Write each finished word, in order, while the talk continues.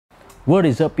What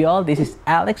is up, y'all? This is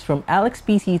Alex from Alex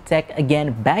PC Tech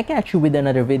again, back at you with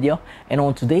another video. And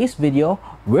on today's video,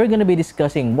 we're going to be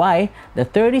discussing why the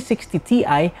 3060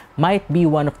 Ti might be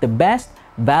one of the best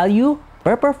value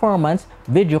per performance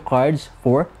video cards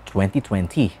for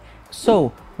 2020.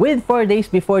 So, with 4 days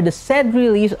before the said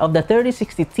release of the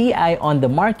 3060 Ti on the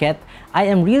market, I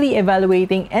am really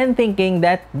evaluating and thinking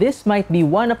that this might be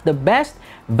one of the best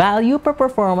value per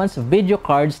performance video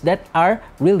cards that are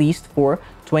released for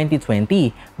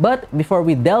 2020. But before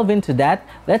we delve into that,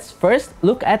 let's first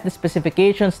look at the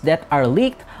specifications that are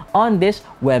leaked on this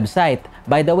website.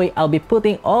 By the way, I'll be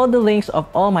putting all the links of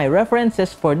all my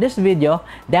references for this video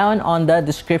down on the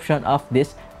description of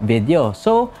this video.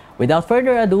 So, without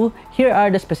further ado, here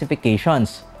are the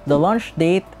specifications. The launch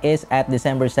date is at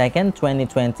December 2nd,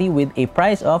 2020 with a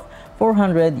price of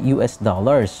 $400 US.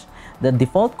 The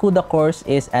default CUDA cores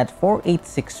is at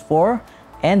 4864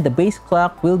 and the base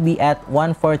clock will be at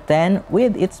 1410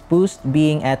 with its boost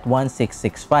being at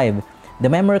 1665. The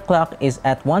memory clock is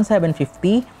at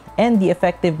 1750 and the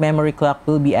effective memory clock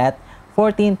will be at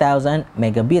 14,000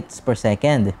 megabits per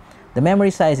second. The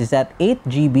memory size is at 8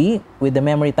 GB with the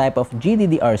memory type of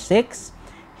GDDR6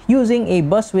 using a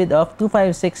bus width of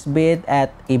 256-bit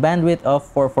at a bandwidth of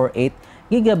 448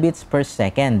 gigabits per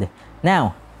second.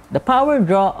 Now, the power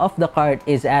draw of the card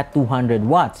is at 200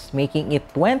 watts, making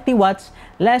it 20 watts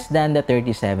less than the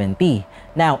 3070.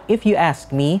 Now, if you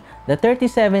ask me, the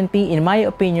 3070 in my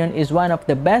opinion is one of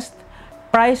the best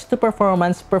price to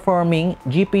performance performing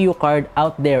GPU card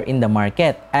out there in the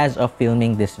market as of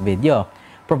filming this video,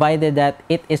 provided that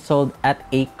it is sold at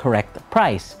a correct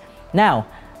price. Now,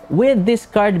 with this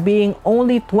card being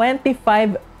only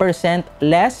 25%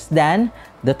 less than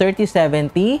the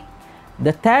 3070,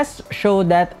 the tests show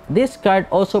that this card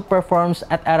also performs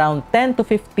at around 10 to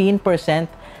 15%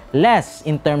 less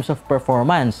in terms of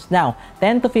performance. Now,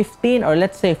 10 to 15 or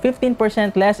let's say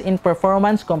 15% less in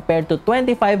performance compared to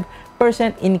 25%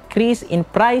 increase in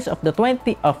price of the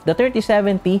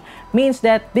 3070 means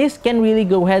that this can really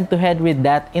go head to head with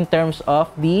that in terms of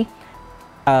the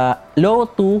low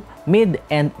to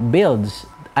mid-end builds.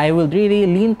 I will really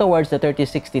lean towards the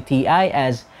 3060 Ti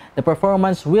as the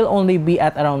performance will only be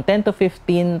at around 10 to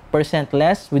 15%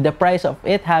 less with the price of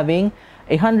it having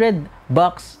 $100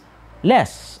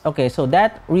 less. Okay, so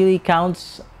that really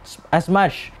counts as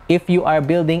much if you are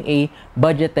building a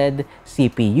budgeted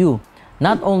CPU.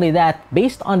 Not only that,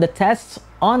 based on the tests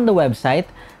on the website,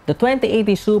 the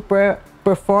 2080 Super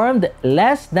performed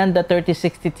less than the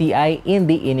 3060 Ti in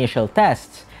the initial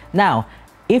tests. Now,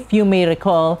 if you may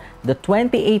recall, the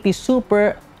 2080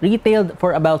 Super retailed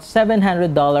for about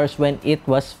 $700 when it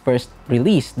was first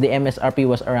released. The MSRP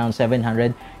was around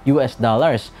 $700 US.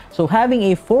 So having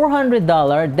a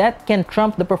 $400 that can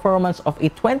trump the performance of a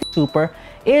 20 Super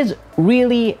is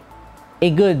really a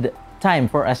good time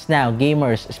for us now,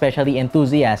 gamers, especially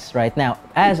enthusiasts right now,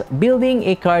 as building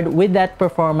a card with that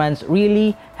performance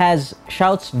really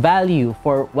shouts value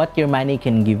for what your money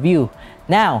can give you.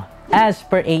 Now, as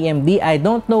per AMD, I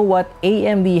don't know what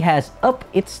AMD has up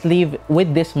its sleeve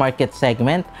with this market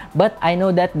segment, but I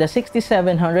know that the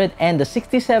 6700 and the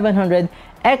 6700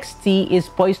 XT is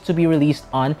poised to be released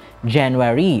on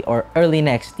January or early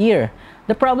next year.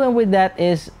 The problem with that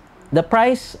is the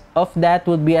price of that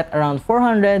would be at around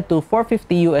 $400 to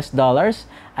 $450 US.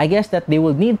 I guess that they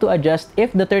will need to adjust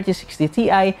if the 3060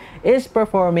 Ti is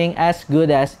performing as good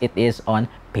as it is on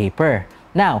paper.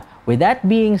 Now, with that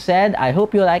being said, I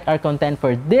hope you like our content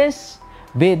for this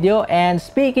video. And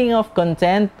speaking of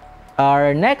content,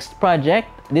 our next project,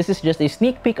 this is just a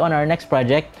sneak peek on our next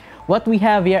project. What we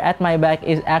have here at my back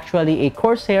is actually a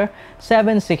Corsair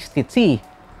 760T.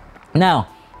 Now,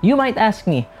 you might ask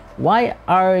me, why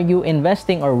are you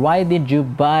investing or why did you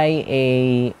buy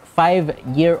a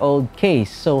 5-year-old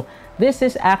case? So this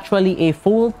is actually a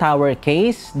full tower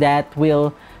case that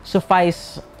will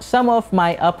suffice some of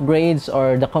my upgrades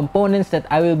or the components that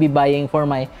I will be buying for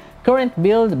my current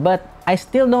build, but I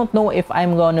still don't know if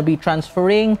I'm gonna be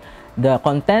transferring the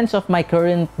contents of my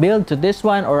current build to this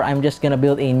one or I'm just gonna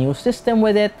build a new system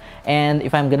with it. And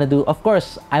if I'm gonna do, of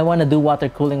course, I want to do water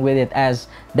cooling with it, as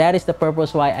that is the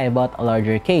purpose why I bought a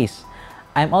larger case.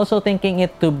 I'm also thinking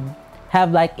it to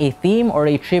have like a theme or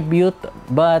a tribute,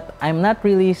 but I'm not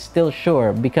really still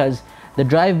sure because the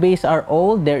drive bays are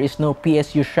old, there is no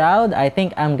PSU shroud. I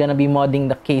think I'm gonna be modding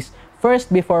the case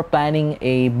first before planning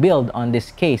a build on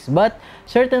this case, but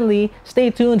certainly stay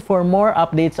tuned for more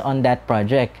updates on that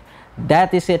project.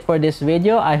 That is it for this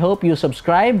video. I hope you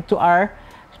subscribe to our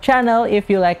channel if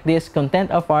you like this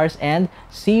content of ours, and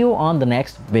see you on the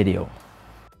next video.